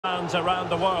Fans around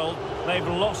the world, they've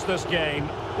lost this game.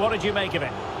 What did you make of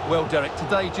it? Well, Derek,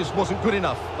 today just wasn't good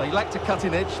enough. They lacked a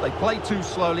cutting edge, they played too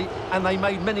slowly, and they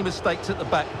made many mistakes at the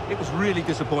back. It was really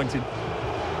disappointing.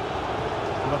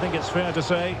 Well, I think it's fair to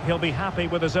say he'll be happy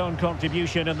with his own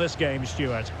contribution in this game,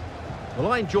 Stuart.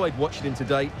 Well, I enjoyed watching him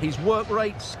today. His work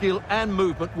rate, skill and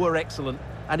movement were excellent,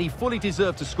 and he fully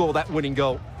deserved to score that winning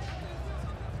goal.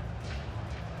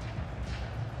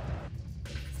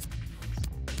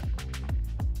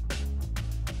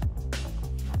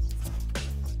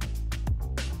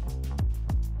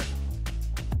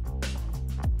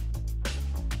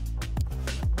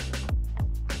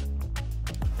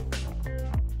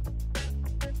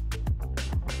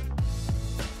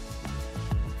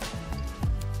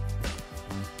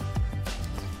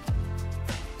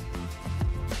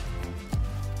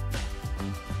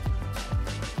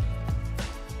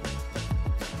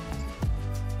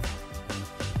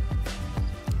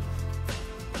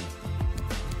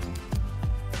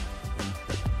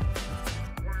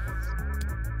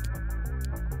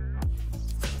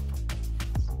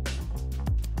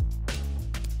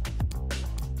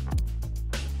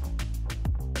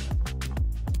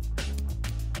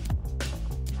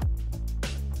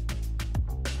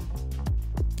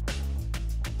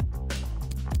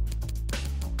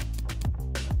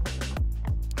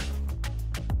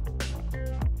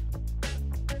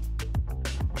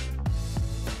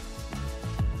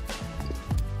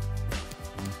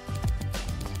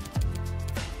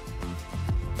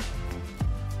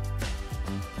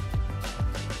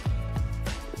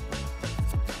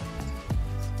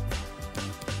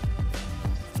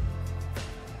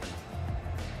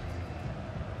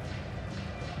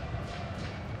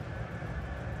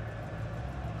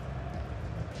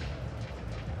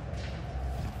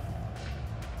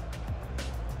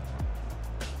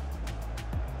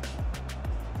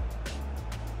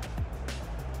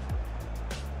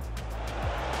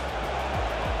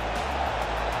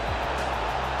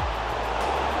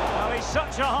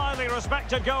 Such a highly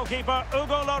respected goalkeeper,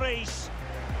 Hugo Lloris.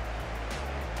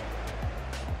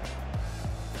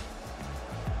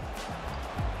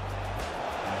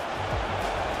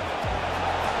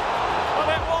 Well,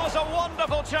 it was a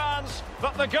wonderful chance,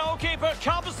 but the goalkeeper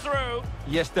comes through.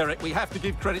 Yes, Derek, we have to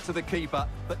give credit to the keeper,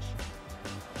 but...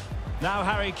 Now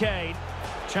Harry Kane,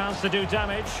 chance to do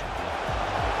damage.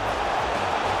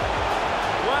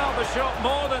 Well, the shot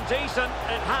more than decent.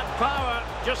 It had power,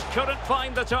 just couldn't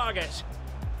find the target.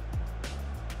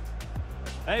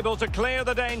 Able to clear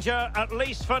the danger, at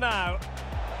least for now.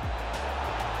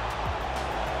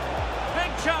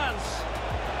 Big chance.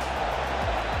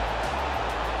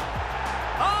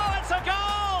 Oh, it's a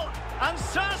goal! And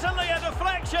certainly a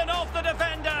deflection off the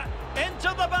defender into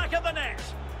the back of the net.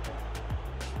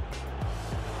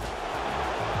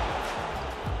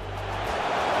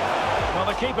 Well,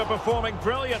 the keeper performing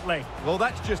brilliantly. Well,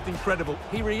 that's just incredible.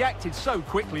 He reacted so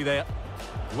quickly there.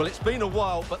 Well, it's been a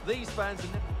while, but these fans...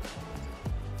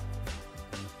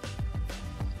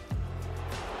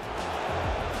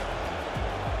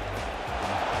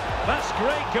 That's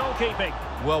great goalkeeping.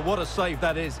 Well, what a save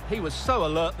that is. He was so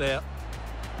alert there.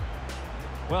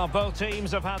 Well, both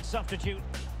teams have had substitute.